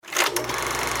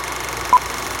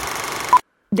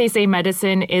They say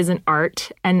medicine is an art,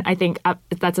 and I think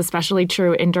that's especially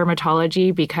true in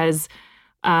dermatology because,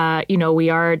 we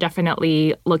are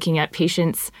definitely looking at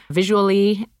patients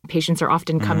visually. Patients are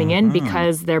often coming in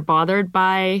because they're bothered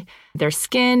by their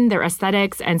skin, their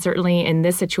aesthetics, and certainly in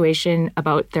this situation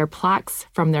about their plaques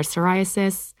from their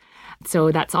psoriasis.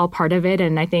 So that's all part of it.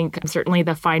 And I think certainly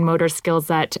the fine motor skills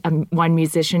that one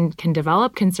musician can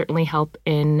develop can certainly help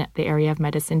in the area of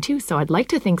medicine too. So I'd like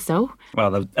to think so.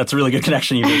 Wow, that's a really good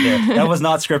connection you made there. That was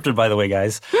not scripted, by the way,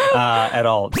 guys, at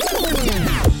all.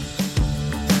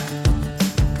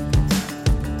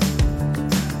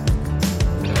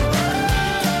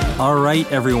 All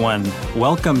right, everyone.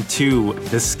 Welcome to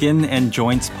the Skin and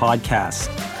Joints Podcast,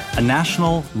 a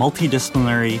national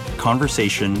multidisciplinary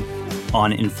conversation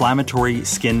on inflammatory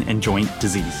skin and joint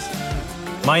disease.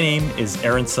 My name is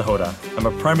Aaron Sahota. I'm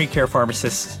a primary care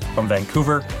pharmacist from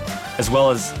Vancouver, as well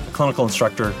as a clinical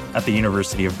instructor at the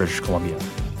University of British Columbia.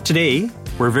 Today,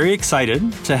 we're very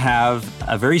excited to have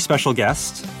a very special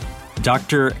guest,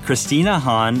 Dr. Christina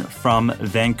Hahn from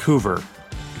Vancouver,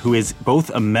 who is both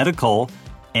a medical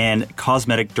and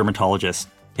cosmetic dermatologist.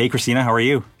 Hey, Christina, how are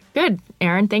you? Good,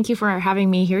 Aaron. Thank you for having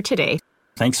me here today.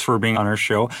 Thanks for being on our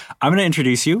show. I'm going to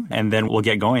introduce you and then we'll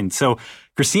get going. So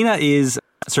Christina is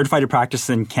certified to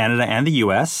practice in Canada and the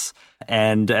US.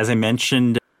 And as I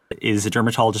mentioned, is a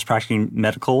dermatologist practicing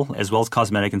medical as well as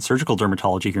cosmetic and surgical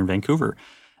dermatology here in Vancouver.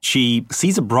 She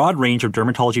sees a broad range of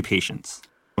dermatology patients,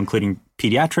 including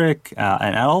pediatric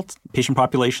and adult patient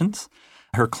populations.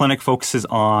 Her clinic focuses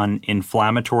on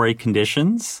inflammatory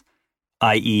conditions,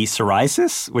 i.e.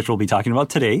 psoriasis, which we'll be talking about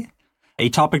today,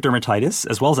 atopic dermatitis,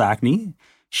 as well as acne.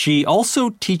 She also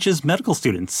teaches medical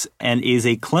students and is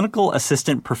a clinical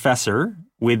assistant professor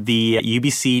with the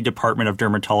UBC Department of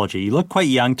Dermatology. You look quite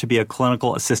young to be a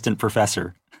clinical assistant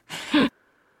professor.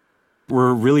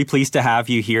 We're really pleased to have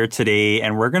you here today,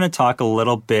 and we're going to talk a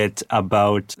little bit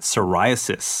about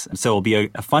psoriasis. So it'll be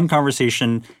a fun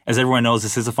conversation. As everyone knows,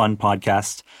 this is a fun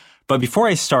podcast. But before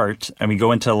I start, and we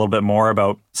go into a little bit more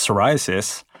about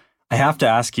psoriasis, I have to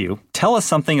ask you, tell us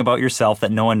something about yourself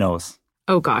that no one knows.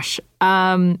 Oh, gosh.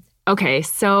 Okay,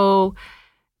 so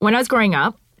when I was growing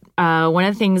up, one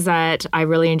of the things that I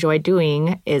really enjoyed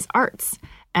doing is arts.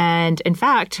 And in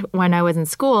fact, when I was in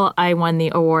school, I won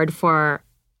the award for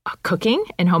cooking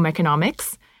and home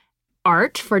economics,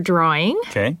 art for drawing,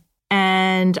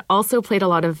 and also played a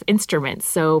lot of instruments,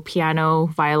 so piano,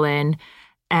 violin,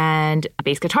 and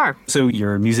bass guitar. So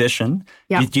you're a musician.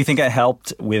 Yeah. Do you think that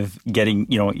helped with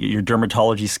getting, your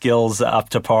dermatology skills up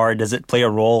to par? Does it play a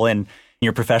role in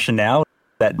your profession now?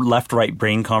 That left-right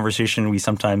brain conversation we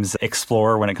sometimes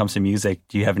explore when it comes to music.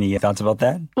 Do you have any thoughts about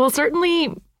that? Well,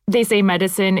 certainly they say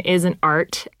medicine is an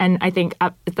art. And I think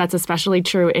that's especially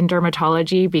true in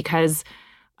dermatology because,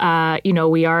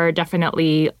 we are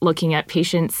definitely looking at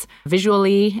patients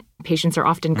visually. Patients are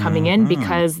often coming in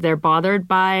because they're bothered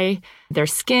by their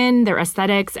skin, their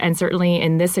aesthetics, and certainly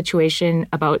in this situation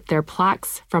about their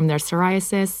plaques from their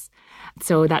psoriasis.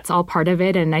 So that's all part of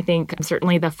it. And I think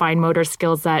certainly the fine motor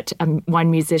skills that one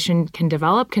musician can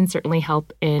develop can certainly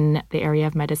help in the area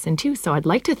of medicine too. So I'd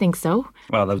like to think so.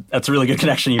 Wow, that's a really good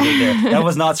connection you made there. That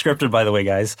was not scripted, by the way,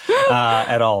 guys,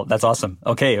 at all. That's awesome.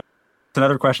 Okay.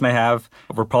 Another question I have,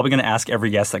 we're probably going to ask every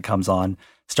guest that comes on,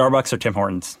 Starbucks or Tim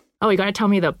Hortons? Oh, you got to tell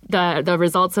me the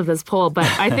results of this poll. But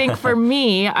I think for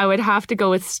me, I would have to go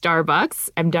with Starbucks.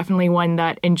 I'm definitely one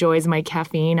that enjoys my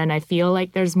caffeine, and I feel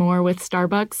like there's more with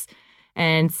Starbucks.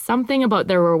 And something about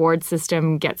their reward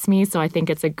system gets me, so I think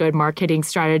it's a good marketing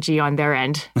strategy on their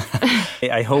end.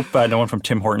 I hope no one from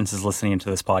Tim Hortons is listening to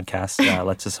this podcast.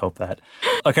 Let's just hope that.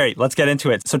 Okay, let's get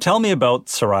into it. So tell me about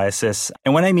psoriasis.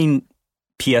 And when I mean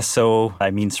PSO, I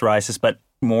mean psoriasis, but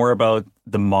more about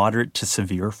the moderate to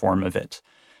severe form of it.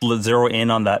 Let's zero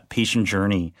in on that patient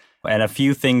journey. And a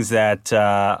few things that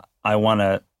I want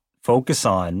to focus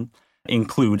on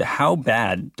include how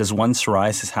bad does one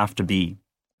psoriasis have to be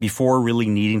before really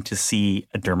needing to see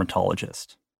a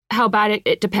dermatologist? How bad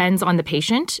it depends on the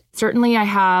patient. Certainly, I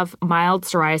have mild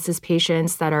psoriasis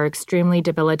patients that are extremely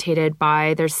debilitated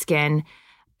by their skin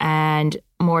and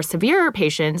more severe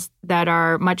patients that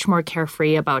are much more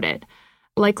carefree about it,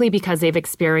 likely because they've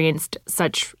experienced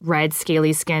such red,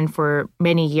 scaly skin for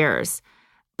many years.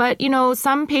 But,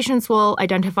 some patients will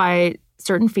identify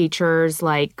certain features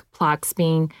like plaques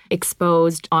being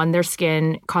exposed on their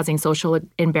skin, causing social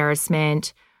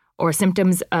embarrassment, or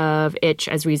symptoms of itch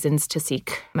as reasons to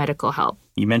seek medical help.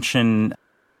 You mentioned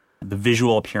the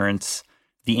visual appearance,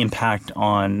 the impact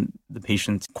on the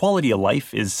patient's quality of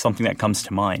life is something that comes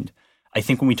to mind. I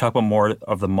think when we talk about more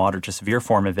of the moderate to severe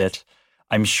form of it,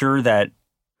 I'm sure that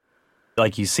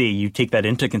like you say, you take that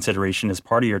into consideration as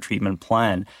part of your treatment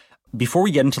plan. Before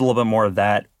we get into a little bit more of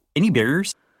that, any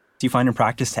barriers do you find in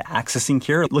practice to accessing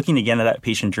care? Looking again at that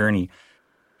patient journey,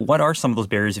 what are some of those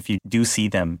barriers if you do see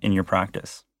them in your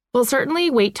practice? Well, certainly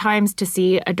wait times to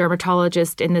see a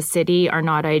dermatologist in the city are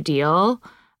not ideal.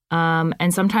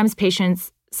 And sometimes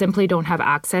patients simply don't have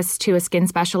access to a skin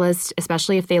specialist,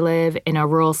 especially if they live in a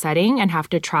rural setting and have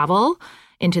to travel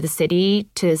into the city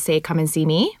to, say, come and see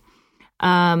me.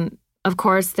 Of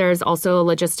course, there's also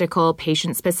logistical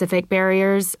patient-specific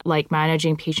barriers like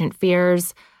managing patient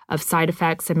fears of side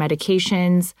effects and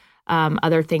medications.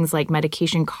 Other things like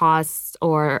medication costs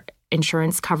or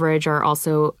insurance coverage are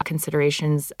also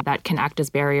considerations that can act as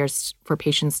barriers for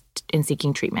patients in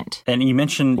seeking treatment. And you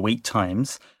mentioned wait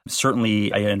times.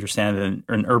 Certainly, I understand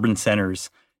that in urban centers,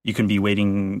 you can be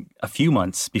waiting a few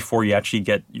months before you actually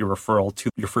get your referral to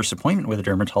your first appointment with a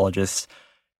dermatologist.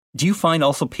 Do you find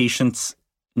also patients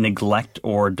neglect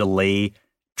or delay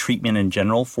treatment in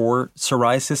general for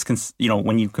psoriasis?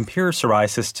 When you compare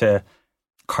psoriasis to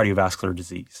cardiovascular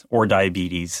disease or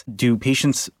diabetes, do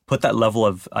patients put that level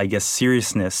of,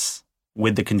 seriousness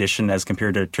with the condition as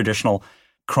compared to traditional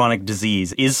chronic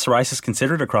disease? Is psoriasis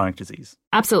considered a chronic disease?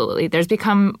 Absolutely. There's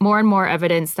become more and more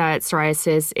evidence that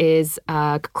psoriasis is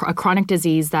a chronic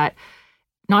disease that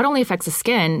not only affects the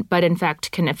skin, but in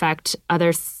fact can affect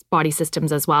other body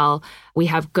systems as well. We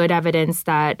have good evidence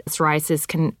that psoriasis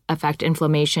can affect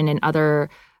inflammation in other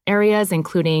areas,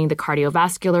 including the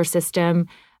cardiovascular system.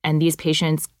 And these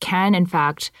patients can, in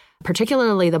fact,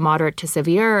 particularly the moderate to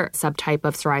severe subtype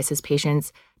of psoriasis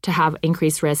patients, to have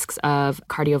increased risks of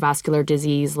cardiovascular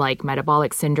disease like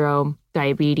metabolic syndrome,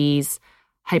 diabetes,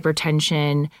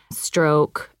 hypertension,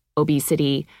 stroke,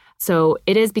 obesity. So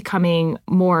it is becoming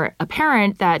more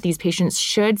apparent that these patients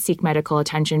should seek medical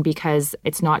attention because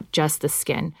it's not just the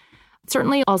skin.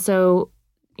 Certainly also,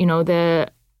 the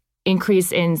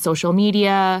increase in social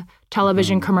media,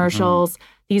 television commercials,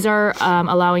 these are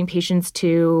allowing patients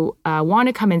to want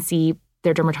to come and see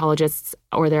their dermatologists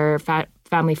or their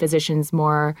family physicians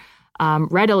more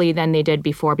readily than they did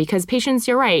before, because patients,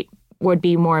 you're right, would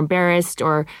be more embarrassed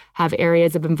or have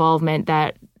areas of involvement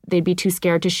that they'd be too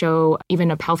scared to show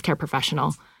even a healthcare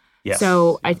professional. Yes.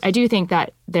 So I do think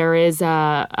that there is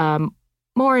a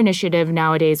more initiative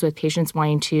nowadays with patients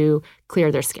wanting to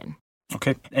clear their skin.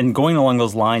 Okay. And going along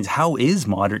those lines, how is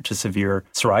moderate to severe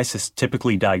psoriasis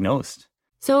typically diagnosed?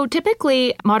 So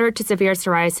typically, moderate to severe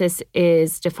psoriasis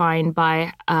is defined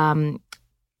by,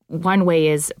 one way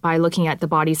is by looking at the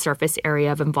body surface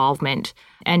area of involvement.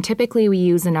 And typically we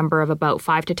use a number of about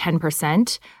 5 to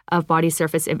 10% of body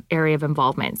surface area of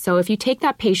involvement. So if you take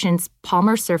that patient's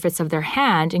palmar surface of their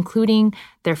hand, including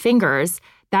their fingers,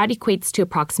 that equates to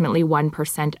approximately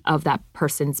 1% of that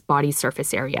person's body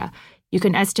surface area. You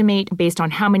can estimate based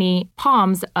on how many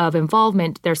palms of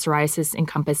involvement their psoriasis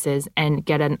encompasses and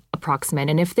get an approximate.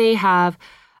 And if they have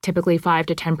typically 5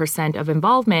 to 10% of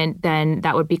involvement, then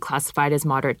that would be classified as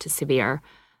moderate to severe.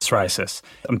 Psoriasis.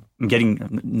 I'm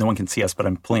getting, no one can see us, but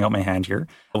I'm pulling out my hand here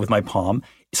with my palm.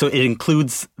 So it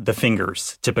includes the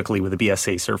fingers, typically with a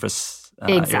BSA surface.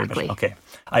 Exactly. Area. Okay.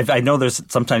 I know there's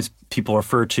sometimes people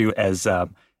refer to as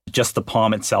just the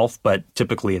palm itself, but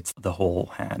typically it's the whole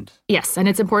hand. Yes, and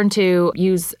it's important to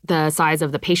use the size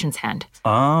of the patient's hand.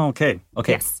 Oh, okay.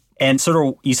 Yes. And sort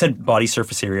of, you said body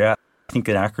surface area. I think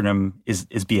an acronym is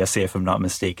BSA, if I'm not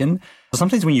mistaken. So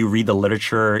sometimes when you read the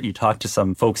literature, you talk to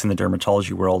some folks in the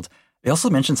dermatology world, they also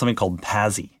mention something called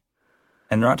PASI.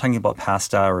 And they're not talking about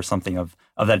PASTA or something of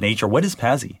that nature. What is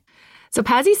PASI? So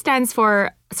PASI stands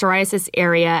for Psoriasis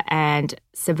Area and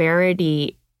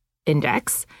Severity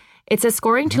Index. It's a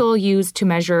scoring tool used to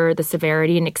measure the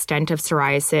severity and extent of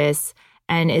psoriasis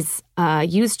and is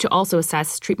used to also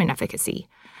assess treatment efficacy.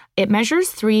 It measures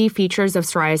 3 features of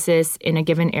psoriasis in a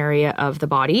given area of the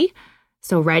body.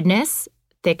 So redness,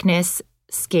 thickness,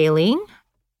 scaling,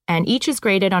 and each is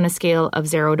graded on a scale of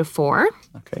 0 to 4.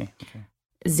 Okay.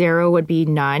 0 would be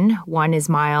none, 1 is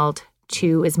mild,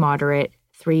 2 is moderate,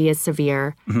 3 is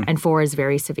severe, and 4 is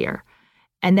very severe.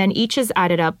 And then each is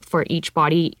added up for each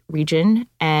body region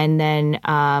and then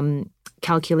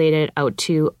calculated out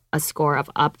to a score of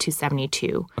up to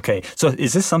 72. Okay. So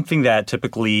is this something that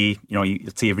typically,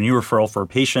 let's say you have a new referral for a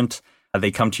patient, they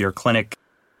come to your clinic,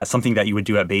 something that you would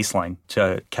do at baseline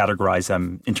to categorize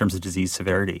them in terms of disease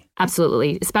severity?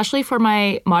 Absolutely. Especially for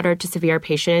my moderate to severe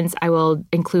patients, I will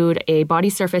include a body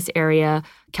surface area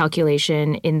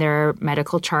calculation in their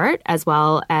medical chart as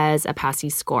well as a PASI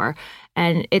score.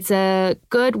 And it's a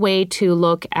good way to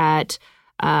look at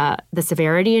the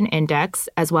severity and index,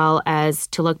 as well as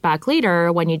to look back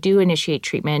later when you do initiate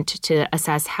treatment to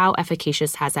assess how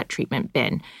efficacious has that treatment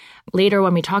been. Later,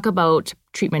 when we talk about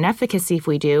treatment efficacy, if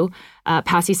we do,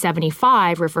 PASI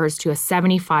 75 refers to a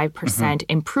 75%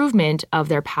 improvement of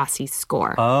their PASI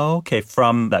score. Okay,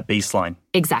 from that baseline.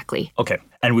 Exactly. Okay,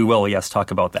 and we will, yes, talk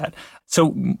about that.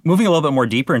 So moving a little bit more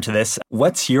deeper into this,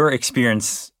 what's your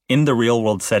experience in the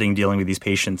real-world setting dealing with these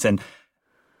patients? And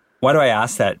why do I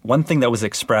ask that? One thing that was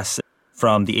expressed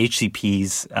from the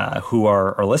HCPs who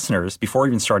are our listeners before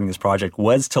even starting this project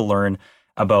was to learn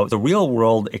about the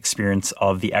real-world experience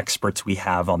of the experts we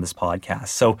have on this podcast.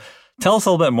 So tell us a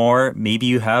little bit more. Maybe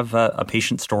you have a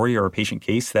patient story or a patient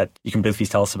case that you can briefly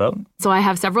tell us about. So I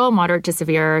have several moderate to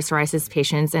severe psoriasis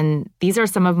patients, and these are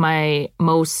some of my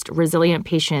most resilient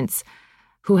patients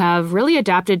who have really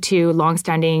adapted to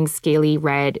longstanding scaly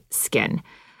red skin.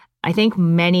 I think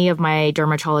many of my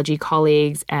dermatology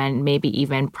colleagues and maybe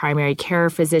even primary care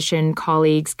physician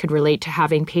colleagues could relate to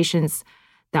having patients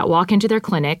that walk into their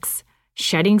clinics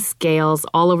shedding scales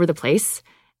all over the place,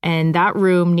 and that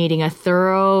room needing a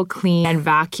thorough clean and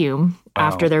vacuum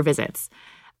after their visits.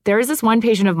 There is this one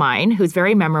patient of mine who's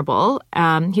very memorable.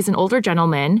 He's an older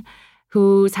gentleman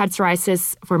who's had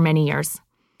psoriasis for many years,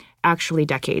 actually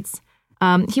decades.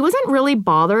 He wasn't really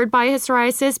bothered by his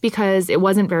psoriasis because it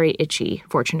wasn't very itchy,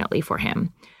 fortunately for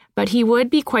him. But he would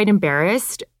be quite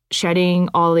embarrassed shedding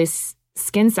all this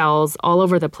skin cells all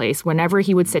over the place whenever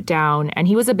he would sit down. And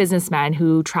he was a businessman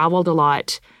who traveled a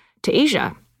lot to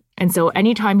Asia. And so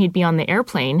anytime he'd be on the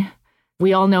airplane,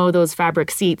 we all know those fabric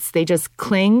seats, they just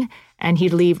cling and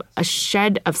he'd leave a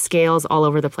shed of scales all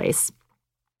over the place.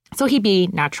 So he'd be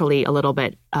naturally a little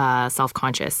bit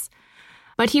self-conscious.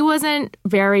 But he wasn't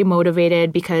very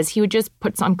motivated because he would just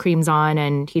put some creams on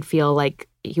and he'd feel like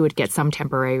he would get some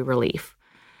temporary relief.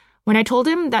 When I told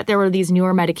him that there were these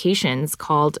newer medications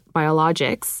called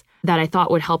biologics that I thought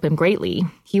would help him greatly,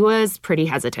 he was pretty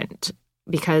hesitant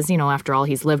because, after all,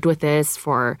 he's lived with this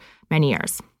for many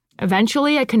years.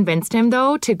 Eventually, I convinced him,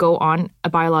 though, to go on a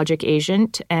biologic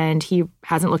agent, and he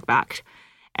hasn't looked back.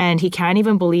 And he can't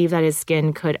even believe that his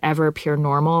skin could ever appear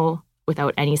normal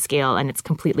without any scale, and it's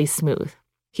completely smooth.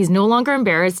 He's no longer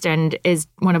embarrassed and is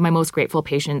one of my most grateful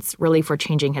patients, really, for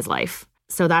changing his life.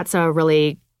 So that's a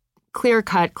really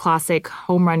clear-cut, classic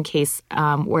home run case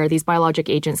where these biologic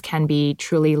agents can be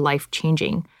truly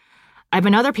life-changing. I have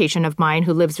another patient of mine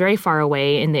who lives very far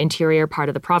away in the interior part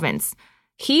of the province.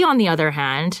 He, on the other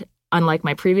hand, unlike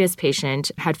my previous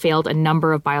patient, had failed a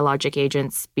number of biologic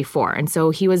agents before, and so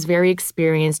he was very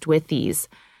experienced with these.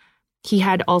 He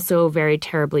had also very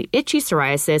terribly itchy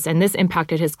psoriasis, and this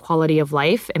impacted his quality of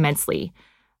life immensely.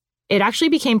 It actually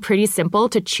became pretty simple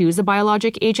to choose a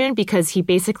biologic agent because he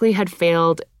basically had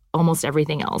failed almost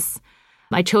everything else.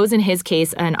 I chose in his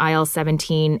case an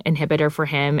IL-17 inhibitor for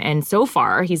him, and so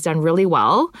far he's done really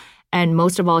well. And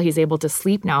most of all, he's able to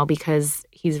sleep now because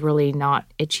he's really not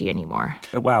itchy anymore.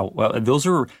 Wow. Well, those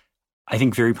are, I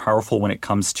think, very powerful when it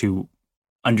comes to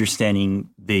understanding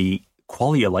the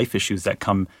quality of life issues that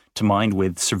come to mind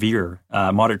with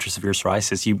moderate to severe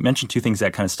psoriasis. You mentioned two things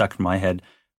that kind of stuck in my head.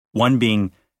 One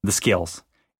being the scales.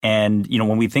 And,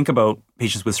 when we think about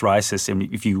patients with psoriasis, and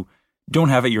if you don't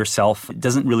have it yourself, it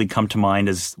doesn't really come to mind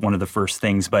as one of the first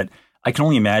things. But I can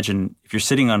only imagine if you're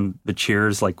sitting on the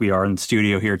chairs like we are in the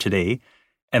studio here today,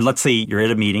 and let's say you're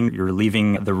at a meeting, you're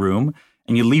leaving the room,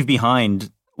 and you leave behind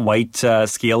white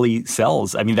scaly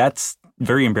cells. I mean, that's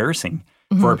very embarrassing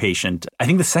for a patient. I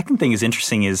think the second thing is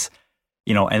interesting is,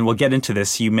 and we'll get into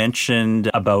this, you mentioned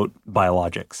about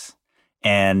biologics.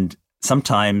 And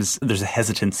sometimes there's a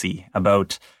hesitancy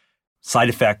about side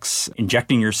effects,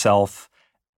 injecting yourself.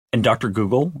 And Dr.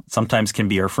 Google sometimes can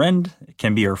be our friend, it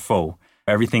can be our foe.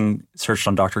 Everything searched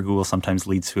on Dr. Google sometimes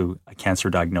leads to a cancer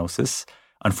diagnosis,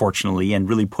 unfortunately, and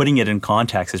really putting it in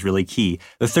context is really key.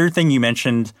 The third thing you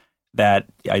mentioned that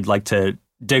I'd like to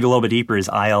dig a little bit deeper is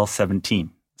IL-17.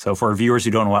 So for our viewers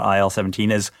who don't know what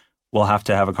IL-17 is, we'll have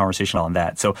to have a conversation on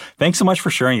that. So thanks so much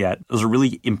for sharing that. Those are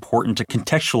really important to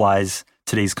contextualize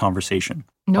today's conversation.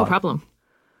 No problem.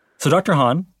 So Dr.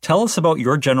 Han, tell us about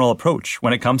your general approach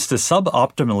when it comes to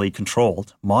suboptimally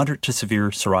controlled moderate to severe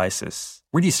psoriasis.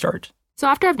 Where do you start? So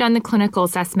after I've done the clinical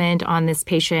assessment on this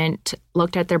patient,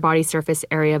 looked at their body surface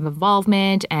area of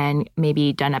involvement, and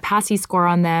maybe done a PASI score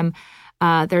on them,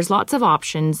 there's lots of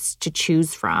options to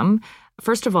choose from.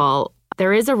 First of all,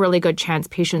 there is a really good chance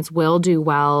patients will do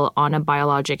well on a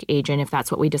biologic agent if that's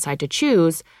what we decide to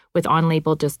choose with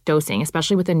on-label dosing,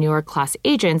 especially with the newer class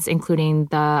agents, including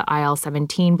the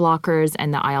IL-17 blockers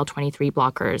and the IL-23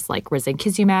 blockers like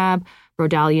risankizumab,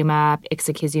 brodalumab,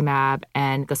 ixekizumab,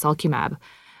 and guselkumab.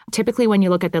 Typically, when you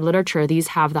look at the literature, these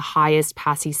have the highest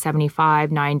PASI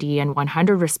 75, 90, and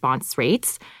 100 response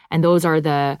rates. And those are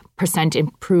the percent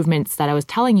improvements that I was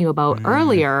telling you about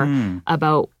earlier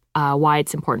about why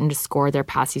it's important to score their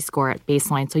PASI score at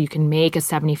baseline. So you can make a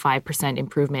 75%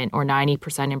 improvement or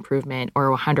 90% improvement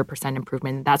or 100%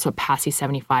 improvement. That's what PASI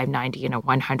 75, 90, and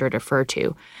 100 refer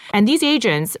to. And these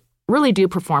agents really do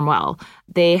perform well.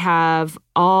 They have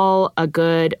all a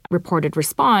good reported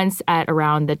response at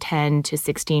around the 10 to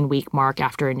 16 week mark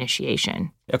after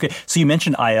initiation. Okay, so you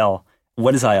mentioned IL.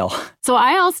 What is IL? So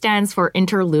IL stands for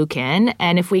interleukin.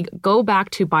 And if we go back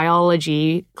to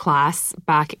biology class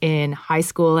back in high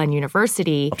school and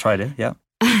university, I'll try to, yeah.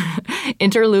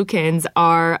 Interleukins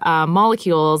are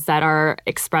molecules that are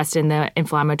expressed in the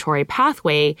inflammatory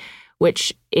pathway,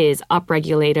 which is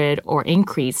upregulated or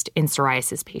increased in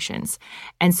psoriasis patients.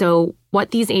 And so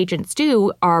what these agents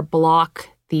do are block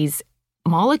these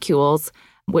molecules,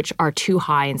 which are too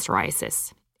high in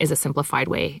psoriasis, is a simplified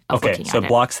way of looking at it. Okay, so it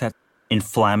blocks that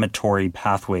inflammatory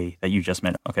pathway that you just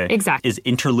meant. Okay. Exactly. Is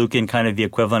interleukin kind of the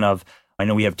equivalent of, I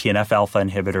know we have TNF-alpha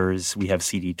inhibitors, we have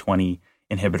CD20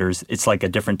 inhibitors. It's like a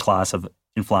different class of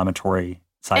inflammatory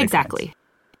cytokines. Exactly.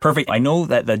 Perfect. I know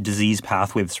that the disease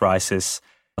pathway with psoriasis,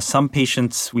 some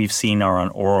patients we've seen are on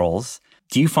orals.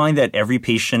 Do you find that every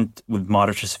patient with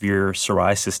moderate to severe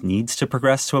psoriasis needs to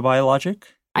progress to a biologic?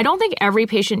 I don't think every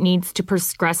patient needs to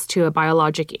progress to a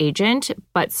biologic agent,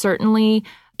 but certainly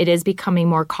it is becoming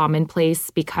more commonplace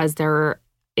because there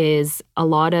is a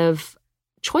lot of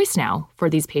choice now for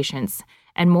these patients.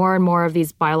 And more of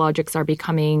these biologics are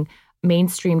becoming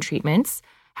mainstream treatments.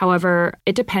 However,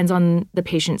 it depends on the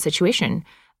patient situation.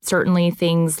 Certainly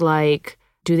things like,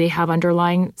 do they have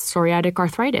underlying psoriatic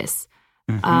arthritis?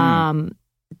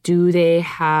 Do they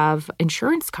have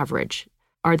insurance coverage?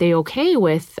 Are they okay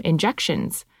with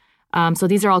injections? So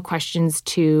these are all questions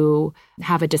to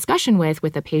have a discussion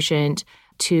with a patient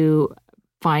to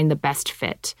find the best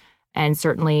fit. And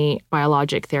certainly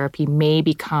biologic therapy may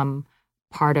become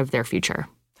part of their future.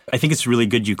 I think it's really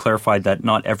good you clarified that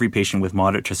not every patient with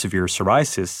moderate to severe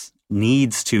psoriasis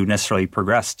needs to necessarily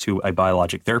progress to a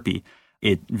biologic therapy.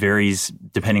 It varies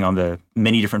depending on the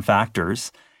many different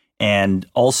factors. And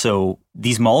also,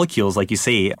 these molecules, like you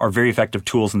say, are very effective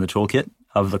tools in the toolkit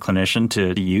of the clinician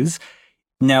to use.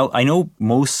 Now, I know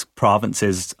most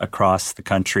provinces across the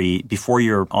country, before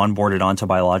you're onboarded onto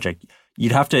biologic,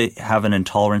 you'd have to have an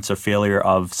intolerance or failure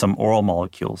of some oral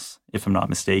molecules, if I'm not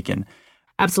mistaken.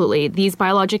 Absolutely. These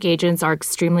biologic agents are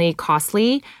extremely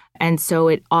costly. And so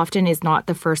it often is not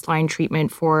the first line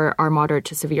treatment for our moderate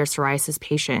to severe psoriasis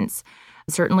patients.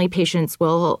 Certainly patients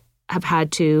will have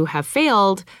had to have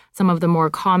failed some of the more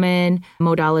common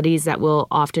modalities that we'll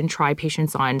often try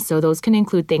patients on. So those can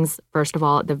include things, first of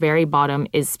all, at the very bottom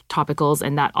is topicals,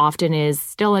 and that often is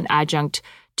still an adjunct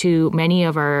to many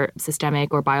of our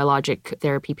systemic or biologic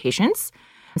therapy patients.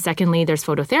 Secondly, there's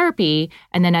phototherapy,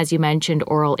 and then as you mentioned,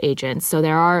 oral agents. So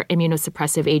there are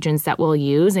immunosuppressive agents that we'll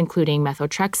use, including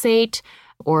methotrexate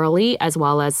orally, as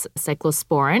well as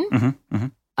cyclosporin.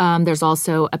 There's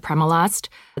also apremilast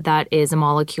that is a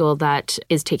molecule that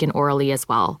is taken orally as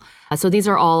well. So these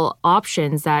are all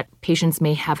options that patients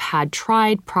may have had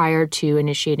tried prior to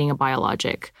initiating a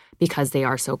biologic because they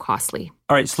are so costly.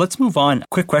 All right, so let's move on.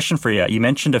 Quick question for you. You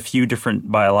mentioned a few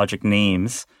different biologic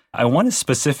names. I want to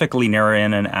specifically narrow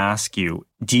in and ask you,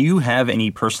 do you have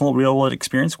any personal real-world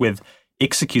experience with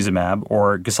ixekizumab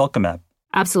or guselkumab?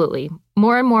 Absolutely.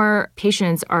 More and more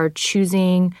patients are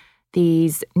choosing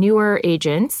these newer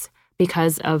agents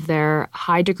because of their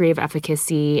high degree of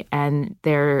efficacy and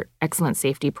their excellent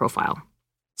safety profile.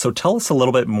 So tell us a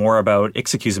little bit more about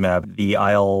ixekizumab, the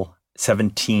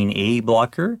IL-17A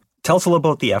blocker. Tell us a little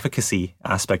about the efficacy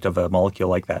aspect of a molecule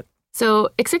like that. So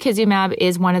ixekizumab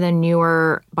is one of the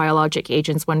newer biologic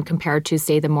agents when compared to,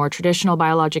 say, the more traditional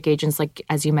biologic agents, like,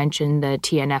 as you mentioned, the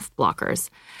TNF blockers.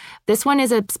 This one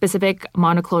is a specific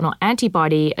monoclonal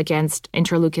antibody against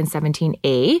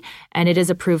interleukin-17A, and it is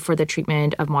approved for the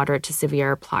treatment of moderate to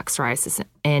severe plaque psoriasis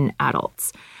in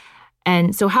adults.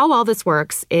 And so how well this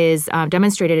works is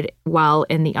demonstrated well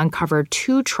in the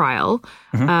UNCOVER-2 trial,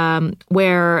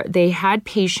 where they had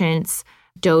patients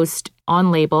dosed on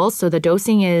label. So the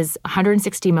dosing is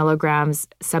 160 milligrams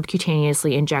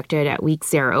subcutaneously injected at week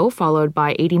 0, followed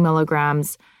by 80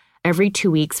 milligrams every 2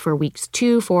 weeks for weeks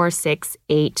 2, 4, 6,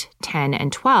 8, 10,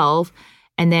 and 12,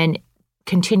 and then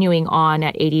continuing on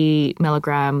at 80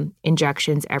 milligram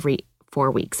injections every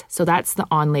 4 weeks. So that's the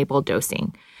on-label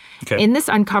dosing. Okay. In this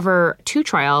UNCOVER-2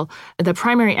 trial, the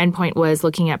primary endpoint was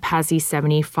looking at PASI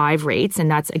 75 rates,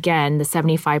 and that's, again, the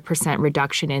 75%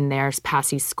 reduction in their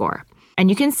PASI score. And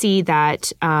you can see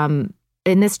that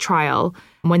in this trial,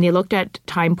 when they looked at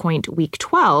time point week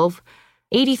 12,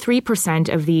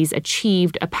 83% of these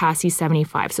achieved a PASI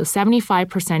 75. So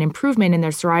 75% improvement in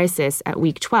their psoriasis at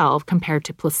week 12 compared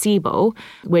to placebo,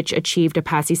 which achieved a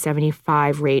PASI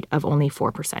 75 rate of only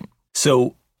 4%.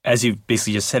 So as you've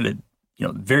basically just said, it,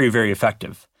 very, very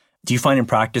effective. Do you find in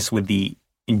practice with the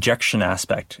injection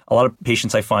aspect, a lot of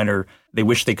patients I find they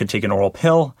wish they could take an oral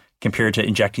pill compared to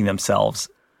injecting themselves.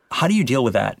 How do you deal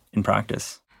with that in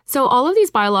practice? So all of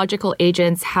these biological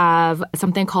agents have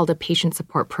something called a patient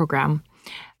support program,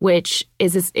 which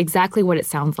is exactly what it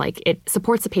sounds like. It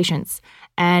supports the patients.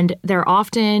 And they're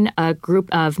often a group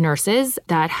of nurses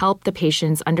that help the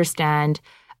patients understand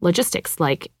logistics,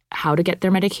 like how to get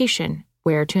their medication,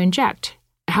 where to inject,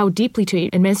 how deeply to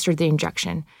administer the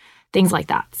injection, things like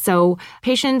that. So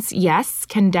patients, yes,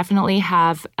 can definitely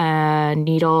have a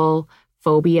needle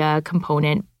phobia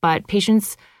component, but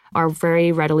patients are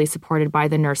very readily supported by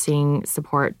the nursing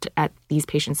support at these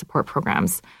patient support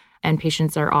programs. And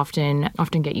patients are often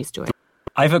get used to it.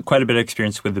 I've had quite a bit of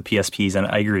experience with the PSPs, and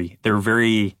I agree. They're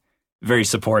very, very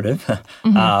supportive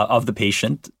of the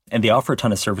patient, and they offer a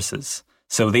ton of services.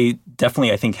 So they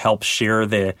definitely, I think, help share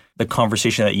the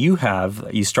conversation that you have.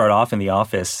 You start off in the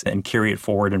office and carry it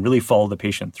forward and really follow the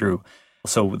patient through.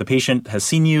 So the patient has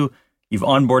seen you, you've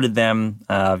onboarded them,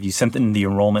 you sent them the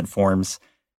enrollment forms.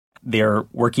 They're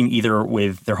working either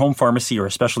with their home pharmacy or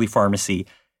a specialty pharmacy.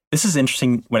 This is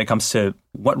interesting when it comes to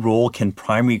what role can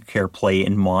primary care play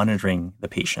in monitoring the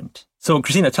patient. So,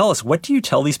 Christina, tell us, what do you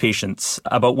tell these patients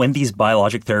about when these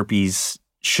biologic therapies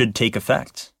should take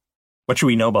effect? What should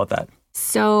we know about that?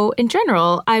 So, in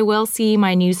general, I will see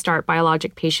my new start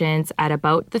biologic patients at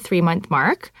about the 3-month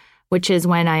mark, which is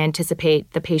when I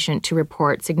anticipate the patient to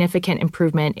report significant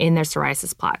improvement in their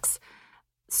psoriasis plaques.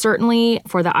 Certainly,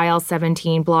 for the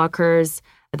IL-17 blockers,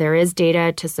 there is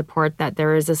data to support that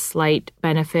there is a slight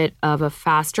benefit of a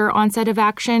faster onset of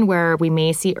action where we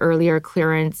may see earlier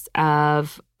clearance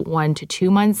of 1 to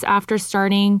 2 months after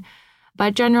starting.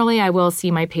 But generally, I will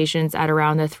see my patients at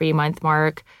around the 3-month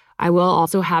mark. I will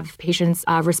also have patients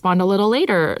respond a little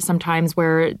later, sometimes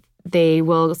where they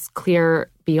will clear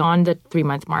beyond the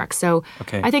 3-month mark. So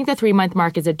I think the 3-month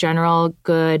mark is a general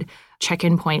good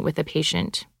check-in point with the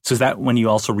patient. So is that when you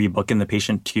also rebook in the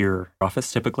patient to your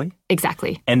office typically?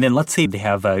 Exactly. And then let's say they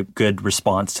have a good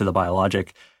response to the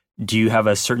biologic. Do you have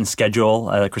a certain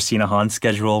schedule, a Christina Hahn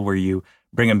schedule, where you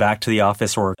bring them back to the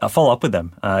office or follow up with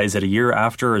them? Is it a year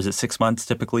after or is it 6 months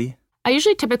typically? I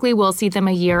typically will see them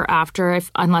a year after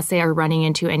unless they are running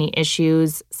into any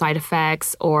issues, side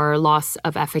effects, or loss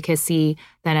of efficacy,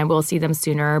 then I will see them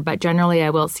sooner. But generally,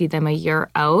 I will see them a year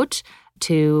out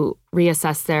to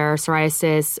reassess their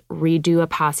psoriasis, redo a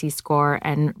PASI score,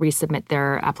 and resubmit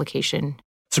their application.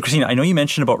 So, Christina, I know you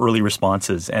mentioned about early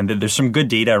responses, and there's some good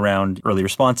data around early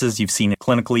responses. You've seen it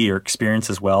clinically or experience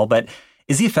as well, but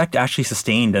is the effect actually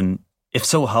sustained? And if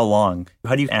so, how long?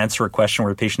 How do you answer a question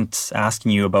where a patient's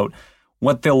asking you about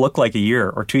what they'll look like a year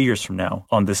or 2 years from now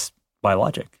on this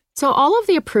biologic? So all of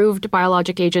the approved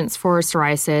biologic agents for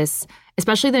psoriasis,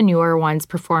 especially the newer ones,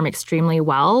 perform extremely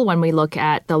well when we look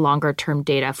at the longer-term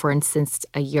data, for instance,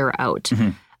 a year out.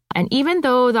 Mm-hmm. And even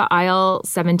though the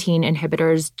IL-17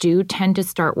 inhibitors do tend to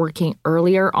start working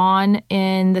earlier on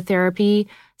in the therapy,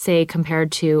 say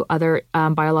compared to other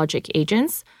biologic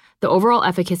agents, the overall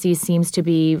efficacy seems to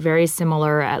be very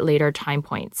similar at later time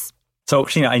points. So,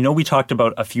 Christina, I know we talked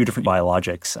about a few different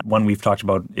biologics. One we've talked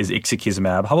about is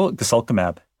ixekizumab. How about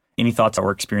guselkumab? Any thoughts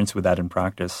or experience with that in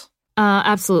practice?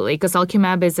 Absolutely.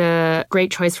 Guselkumab is a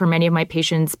great choice for many of my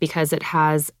patients because it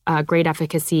has great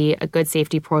efficacy, a good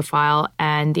safety profile,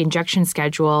 and the injection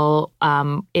schedule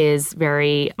is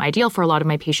very ideal for a lot of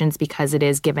my patients because it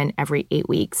is given every 8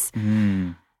 weeks.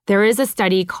 Mm. There is a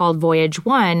study called Voyage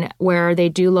 1 where they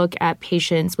do look at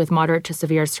patients with moderate to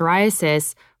severe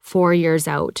psoriasis 4 years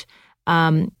out.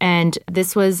 And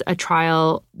this was a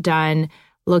trial done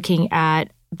looking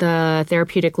at the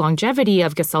therapeutic longevity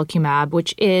of guselkumab,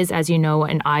 which is, as you know,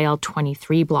 an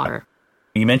IL-23 blocker.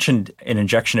 You mentioned an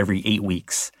injection every 8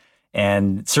 weeks.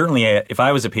 And certainly if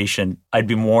I was a patient, I'd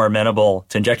be more amenable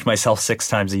to inject myself 6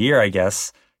 times a year, I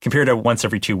guess, compared to once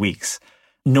every 2 weeks,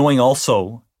 knowing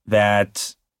also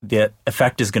that the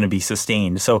effect is going to be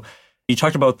sustained. So you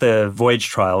talked about the Voyage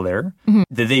trial there. Mm-hmm.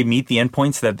 Did they meet the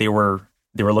endpoints that they were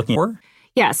looking for?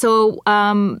 Yeah, so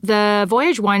the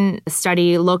Voyage 1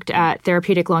 study looked at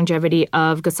therapeutic longevity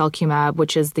of guselkumab,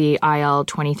 which is the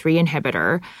IL-23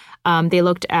 inhibitor. They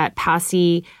looked at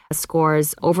PASI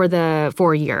scores over the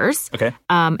 4 years. Okay.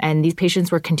 And these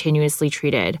patients were continuously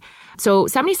treated. So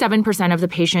 77% of the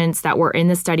patients that were in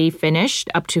the study finished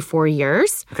up to 4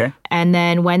 years. Okay. And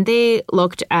then when they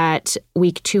looked at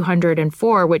week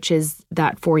 204, which is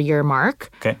that 4-year mark,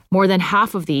 more than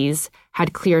half of these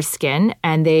had clear skin,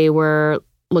 and they were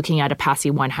looking at a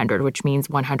PASI 100, which means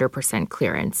 100%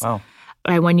 clearance. Wow.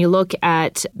 And when you look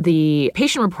at the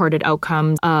patient-reported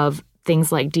outcomes of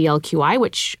things like DLQI,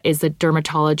 which is the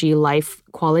Dermatology Life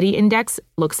Quality Index,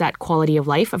 looks at quality of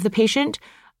life of the patient,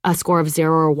 a score of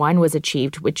 0 or 1 was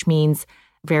achieved, which means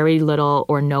very little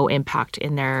or no impact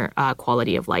in their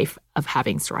quality of life of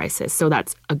having psoriasis. So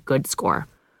that's a good score.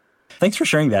 Thanks for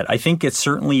sharing that. I think it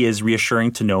certainly is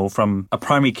reassuring to know from a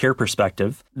primary care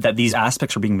perspective that these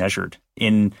aspects are being measured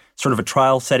in sort of a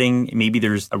trial setting. Maybe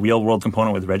there's a real world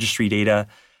component with registry data,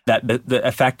 that the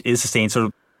effect is sustained.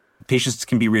 So patients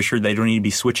can be reassured they don't need to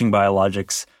be switching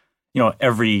biologics,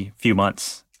 every few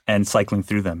months and cycling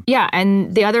through them. Yeah,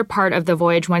 and the other part of the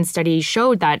Voyage 1 study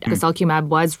showed that guselkumab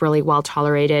was really well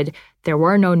tolerated. There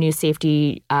were no new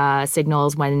safety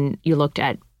signals when you looked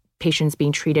at patients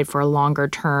being treated for a longer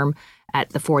term at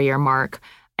the 4-year mark.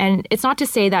 And it's not to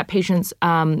say that patients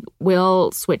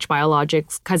will switch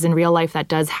biologics, because in real life that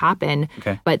does happen.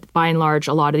 Okay. But by and large,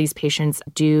 a lot of these patients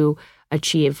do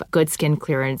achieve good skin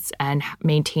clearance and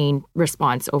maintain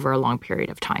response over a long period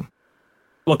of time.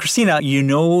 Well, Christina, you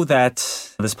know that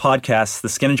this podcast, the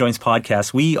Skin and Joints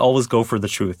podcast, we always go for the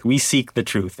truth. We seek the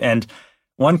truth. And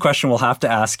one question we'll have to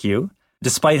ask you,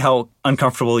 despite how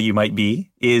uncomfortable you might be,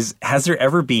 is has there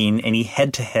ever been any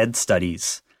head-to-head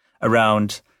studies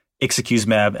around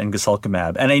ixekizumab and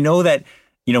guselkumab? And I know that,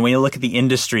 when you look at the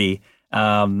industry,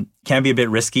 can be a bit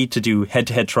risky to do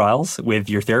head-to-head trials with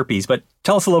your therapies, but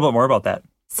tell us a little bit more about that.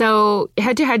 So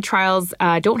head-to-head trials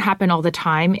don't happen all the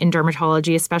time in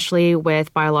dermatology, especially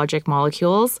with biologic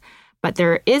molecules. But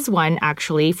there is one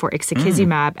actually for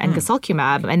ixekizumab and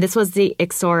guselkumab, and this was the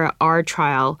IXORA-R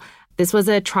trial. This was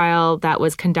a trial that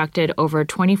was conducted over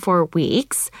 24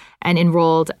 weeks and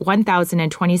enrolled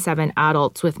 1,027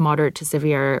 adults with moderate to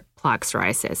severe plaque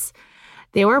psoriasis.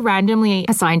 They were randomly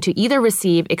assigned to either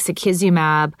receive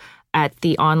ixekizumab at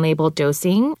the on-label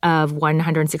dosing of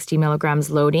 160 milligrams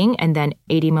loading and then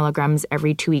 80 milligrams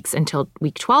every 2 weeks until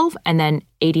week 12, and then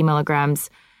 80 milligrams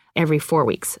every 4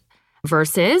 weeks,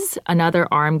 versus another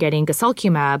arm getting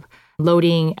guselkumab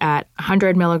loading at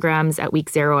 100 milligrams at week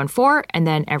 0 and 4, and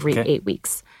then every 8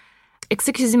 weeks.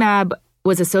 Ixekizumab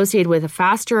was associated with a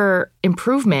faster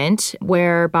improvement,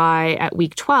 whereby at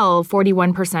week 12,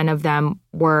 41% of them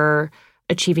were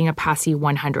achieving a PASI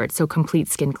 100, so complete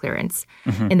skin clearance.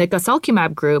 In the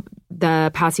guselkumab group, the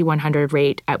PASI 100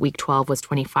 rate at week 12 was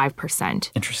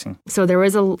 25%. Interesting. So there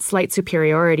was a slight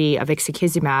superiority of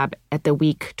ixekizumab at the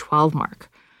week 12 mark.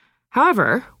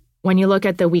 However, when you look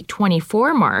at the week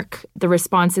 24 mark, the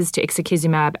responses to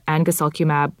ixekizumab and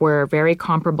guselkumab were very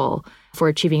comparable for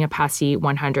achieving a PASI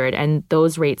 100, and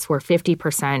those rates were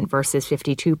 50% versus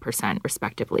 52%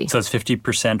 respectively. So it's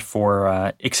 50%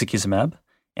 for ixekizumab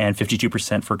and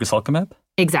 52% for guselkumab?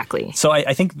 Exactly. So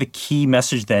I think the key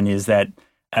message then is that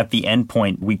at the end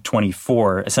point, week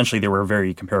 24, essentially they were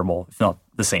very comparable, if not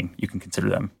the same. You can consider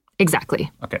them.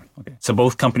 Exactly. Okay. So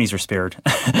both companies are spared.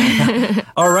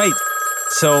 All right.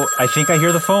 So I think I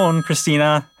hear the phone,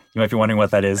 Christina. You might be wondering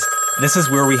what that is. This is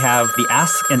where we have the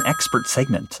Ask an Expert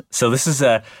segment. So this is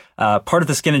a part of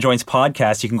the Skin and Joints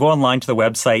podcast. You can go online to the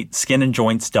website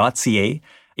skinandjoints.ca.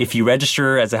 If you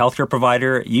register as a healthcare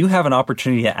provider, you have an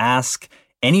opportunity to ask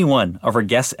any one of our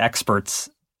guest experts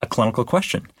a clinical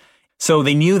question. So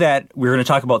they knew that we were going to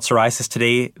talk about psoriasis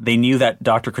today. They knew that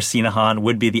Dr. Christina Han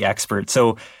would be the expert.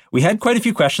 So we had quite a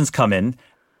few questions come in.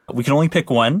 We can only pick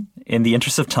one in the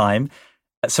interest of time.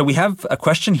 So we have a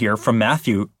question here from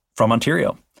Matthew from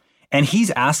Ontario. And he's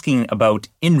asking about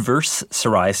inverse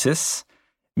psoriasis.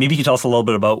 Maybe you can tell us a little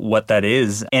bit about what that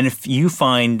is. And if you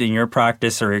find in your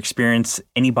practice or experience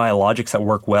any biologics that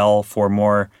work well for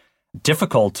more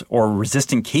difficult or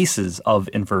resistant cases of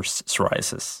inverse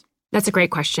psoriasis. That's a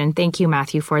great question. Thank you,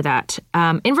 Matthew, for that.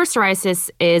 Inverse psoriasis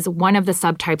is one of the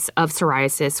subtypes of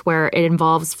psoriasis where it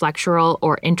involves flexural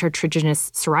or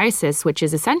intertriginous psoriasis, which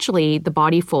is essentially the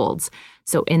body folds.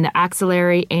 So in the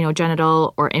axillary,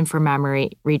 anogenital, or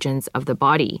inframammary regions of the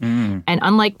body. And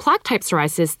unlike plaque-type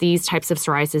psoriasis, these types of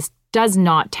psoriasis does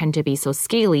not tend to be so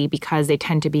scaly because they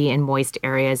tend to be in moist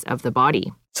areas of the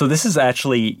body. So this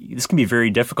can be very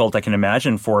difficult, I can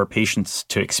imagine, for patients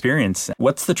to experience.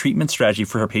 What's the treatment strategy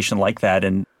for a patient like that?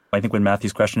 And I think when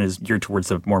Matthew's question is geared towards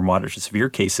the more moderate to severe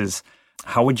cases,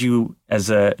 how would you, as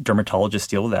a dermatologist,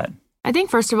 deal with that? I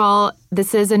think, first of all,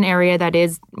 this is an area that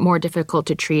is more difficult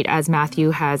to treat, as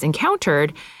Matthew has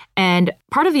encountered. And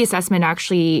part of the assessment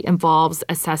actually involves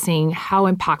assessing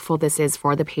how impactful this is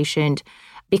for the patient,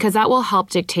 because that will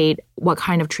help dictate what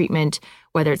kind of treatment,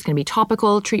 whether it's going to be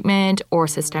topical treatment or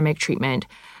systemic treatment.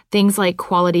 Things like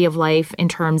quality of life in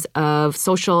terms of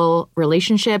social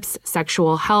relationships,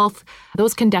 sexual health,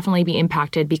 those can definitely be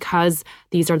impacted because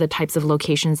these are the types of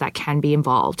locations that can be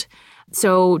involved.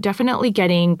 So definitely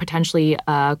getting potentially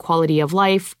a quality of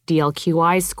life,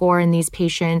 DLQI score in these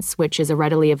patients, which is a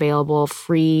readily available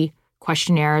free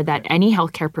questionnaire that any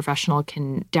healthcare professional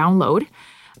can download,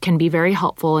 can be very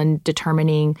helpful in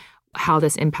determining how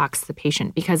this impacts the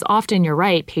patient. Because often, you're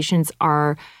right, patients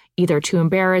are either too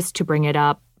embarrassed to bring it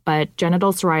up, but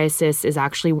genital psoriasis is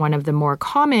actually one of the more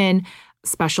common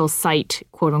special site,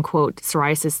 quote unquote,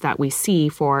 psoriasis that we see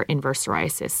for inverse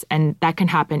psoriasis. And that can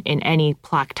happen in any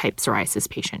plaque type psoriasis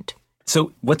patient.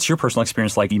 So what's your personal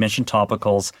experience like? You mentioned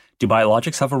topicals. Do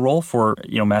biologics have a role for,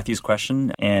 Matthew's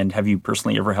question? And have you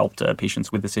personally ever helped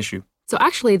patients with this issue? So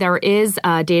actually, there is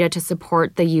data to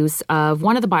support the use of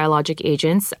one of the biologic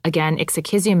agents, again,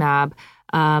 ixekizumab,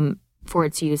 for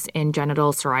its use in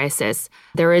genital psoriasis.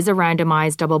 There is a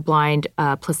randomized, double-blind,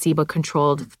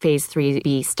 placebo-controlled phase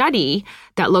 3b study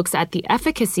that looks at the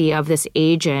efficacy of this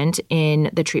agent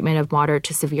in the treatment of moderate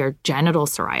to severe genital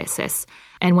psoriasis.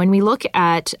 And when we look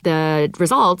at the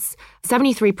results,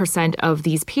 73% of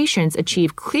these patients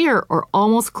achieve clear or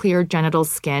almost clear genital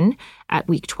skin at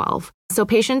week 12. So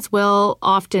patients will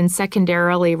often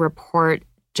secondarily report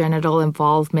genital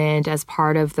involvement as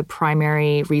part of the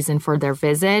primary reason for their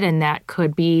visit, and that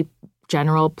could be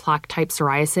general plaque-type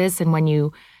psoriasis. And when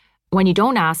you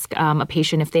don't ask a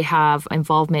patient if they have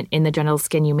involvement in the genital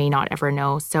skin, you may not ever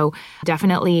know. So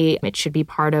definitely it should be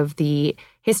part of the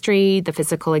history, the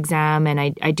physical exam, and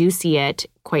I do see it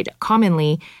quite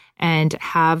commonly and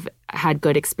have had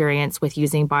good experience with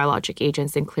using biologic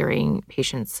agents in clearing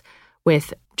patients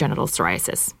with genital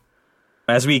psoriasis.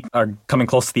 As we are coming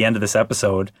close to the end of this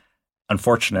episode,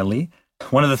 unfortunately,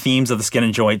 one of the themes of the Skin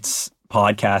and Joints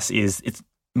podcast is its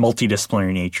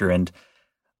multidisciplinary nature. And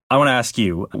I want to ask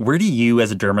you, where do you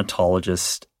as a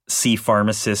dermatologist see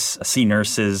pharmacists, see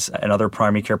nurses, and other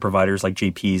primary care providers like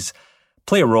GPs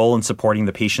play a role in supporting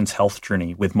the patient's health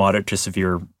journey with moderate to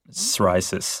severe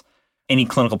psoriasis? Any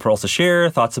clinical pearls to share,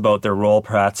 thoughts about their role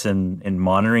perhaps in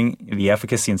monitoring the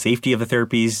efficacy and safety of the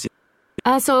therapies?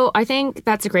 So I think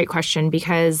that's a great question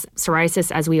because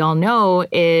psoriasis, as we all know,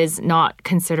 is not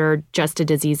considered just a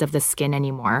disease of the skin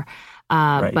anymore,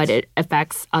 right. But it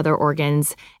affects other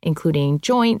organs, including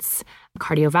joints,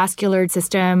 cardiovascular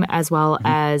system, as well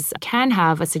as can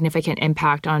have a significant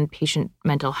impact on patient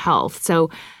mental health. So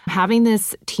having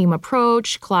this team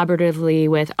approach collaboratively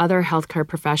with other healthcare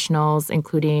professionals,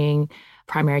 including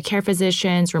primary care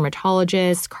physicians,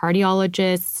 rheumatologists,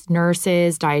 cardiologists,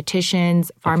 nurses, dietitians,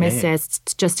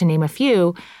 pharmacists, just to name a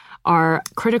few, are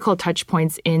critical touch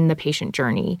points in the patient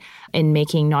journey in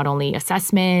making not only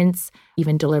assessments,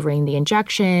 even delivering the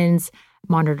injections,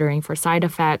 monitoring for side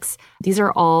effects. These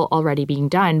are all already being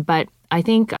done. But I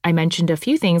think I mentioned a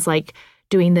few things like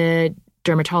doing the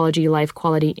Dermatology Life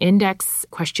Quality Index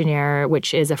questionnaire,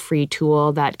 which is a free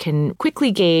tool that can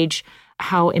quickly gauge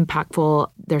how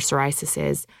impactful their psoriasis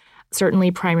is.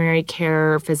 Certainly, primary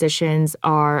care physicians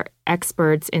are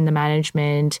experts in the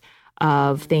management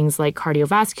of things like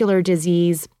cardiovascular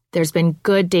disease. There's been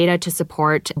good data to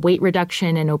support weight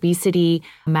reduction and obesity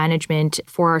management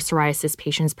for our psoriasis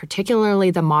patients,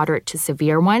 particularly the moderate to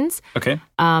severe ones. Okay.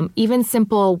 Even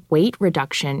simple weight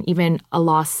reduction, even a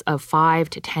loss of 5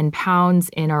 to 10 pounds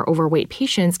in our overweight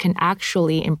patients can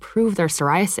actually improve their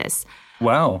psoriasis.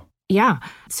 Wow. Yeah.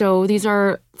 So these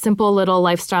are simple little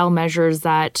lifestyle measures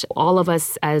that all of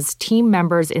us as team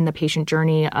members in the patient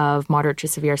journey of moderate to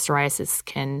severe psoriasis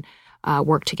can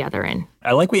work together in.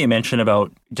 I like what you mentioned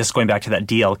about just going back to that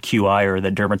DLQI or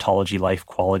the Dermatology Life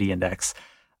Quality Index.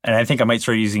 And I think I might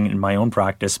start using it in my own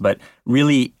practice, but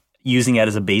really using it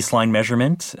as a baseline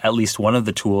measurement, at least one of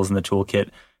the tools in the toolkit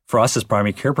for us as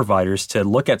primary care providers to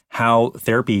look at how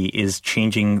therapy is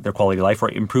changing their quality of life or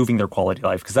improving their quality of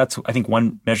life. Because that's, I think,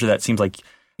 one measure that seems like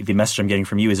the message I'm getting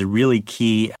from you is a really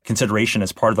key consideration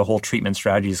as part of the whole treatment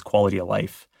strategy is quality of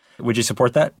life. Would you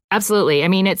support that? Absolutely. I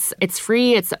mean, it's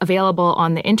free. It's available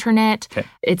on the internet. Okay.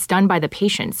 It's done by the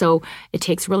patient. So it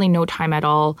takes really no time at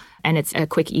all. And it's a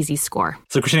quick, easy score.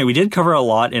 So, Christina, we did cover a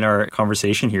lot in our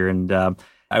conversation here. And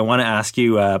I want to ask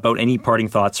you about any parting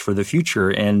thoughts for the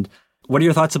future. And what are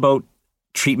your thoughts about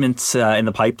treatments in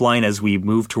the pipeline as we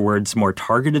move towards more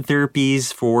targeted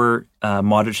therapies for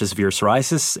moderate to severe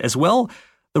psoriasis, as well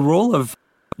the role of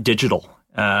digital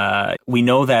We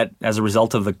know that as a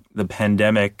result of the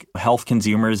pandemic, health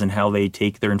consumers and how they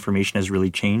take their information has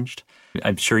really changed.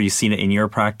 I'm sure you've seen it in your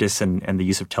practice and the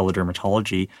use of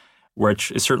teledermatology,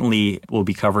 which certainly will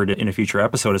be covered in a future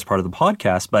episode as part of the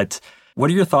podcast. But what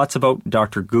are your thoughts about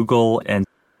Dr. Google and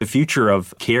the future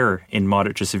of care in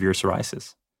moderate to severe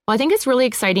psoriasis? Well, I think it's really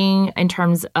exciting in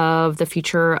terms of the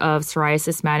future of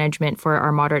psoriasis management for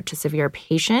our moderate to severe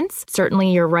patients.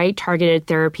 Certainly, you're right, targeted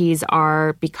therapies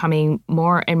are becoming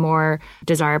more and more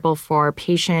desirable for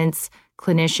patients,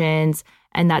 clinicians,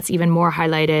 and that's even more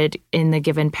highlighted in the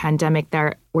given pandemic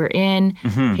that we're in.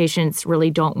 Mm-hmm. Patients really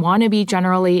don't want to be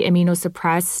generally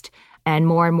immunosuppressed, and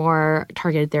more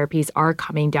targeted therapies are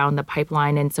coming down the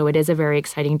pipeline. And so it is a very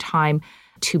exciting time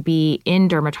to be in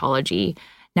dermatology.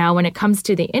 Now, when it comes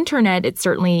to the internet, it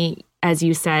certainly, as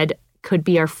you said, could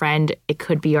be our friend, it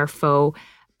could be our foe.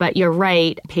 But you're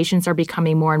right, patients are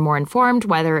becoming more and more informed,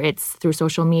 whether it's through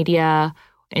social media,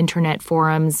 internet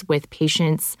forums with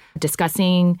patients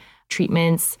discussing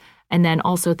treatments, and then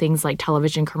also things like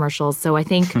television commercials. So I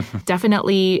think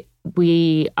definitely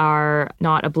we are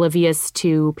not oblivious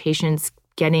to patients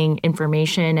getting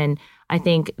information, and I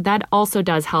think that also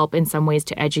does help in some ways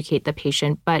to educate the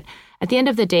patient. But at the end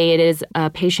of the day, it is a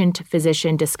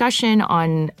patient-physician discussion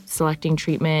on selecting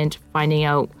treatment, finding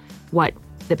out what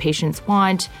the patients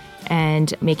want,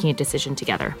 and making a decision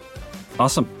together.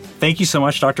 Awesome. Thank you so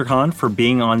much, Dr. Khan, for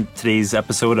being on today's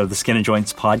episode of the Skin and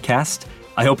Joints podcast.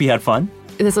 I hope you had fun.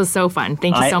 This was so fun.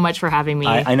 Thank you so much for having me.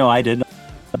 I know I did.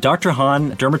 Dr.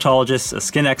 Han, dermatologist, a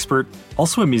skin expert,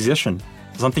 also a musician.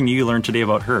 Something new you learned today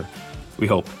about her, we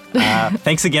hope.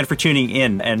 Thanks again for tuning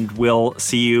in, and we'll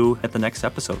see you at the next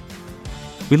episode.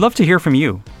 We'd love to hear from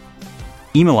you.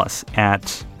 Email us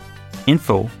at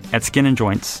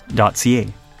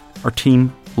info@skinandjoints.ca. Our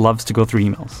team loves to go through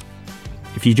emails.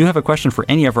 If you do have a question for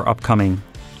any of our upcoming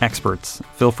experts,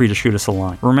 feel free to shoot us a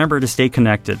line. Remember to stay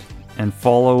connected and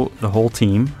follow the whole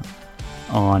team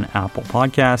on Apple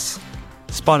Podcasts,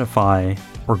 Spotify,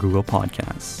 or Google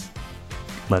Podcasts.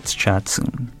 Let's chat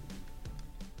soon.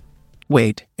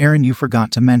 Wait, Aaron, you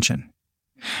forgot to mention.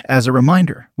 As a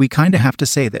reminder, we kinda have to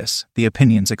say this. The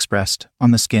opinions expressed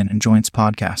on the Skin and Joints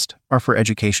podcast are for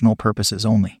educational purposes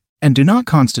only and do not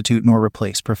constitute nor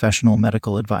replace professional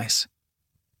medical advice,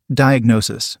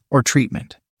 diagnosis, or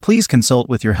treatment. Please consult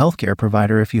with your healthcare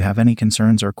provider if you have any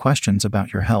concerns or questions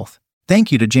about your health.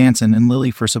 Thank you to Janssen and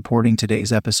Lilly for supporting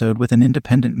today's episode with an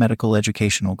independent medical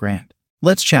educational grant.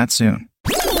 Let's chat soon.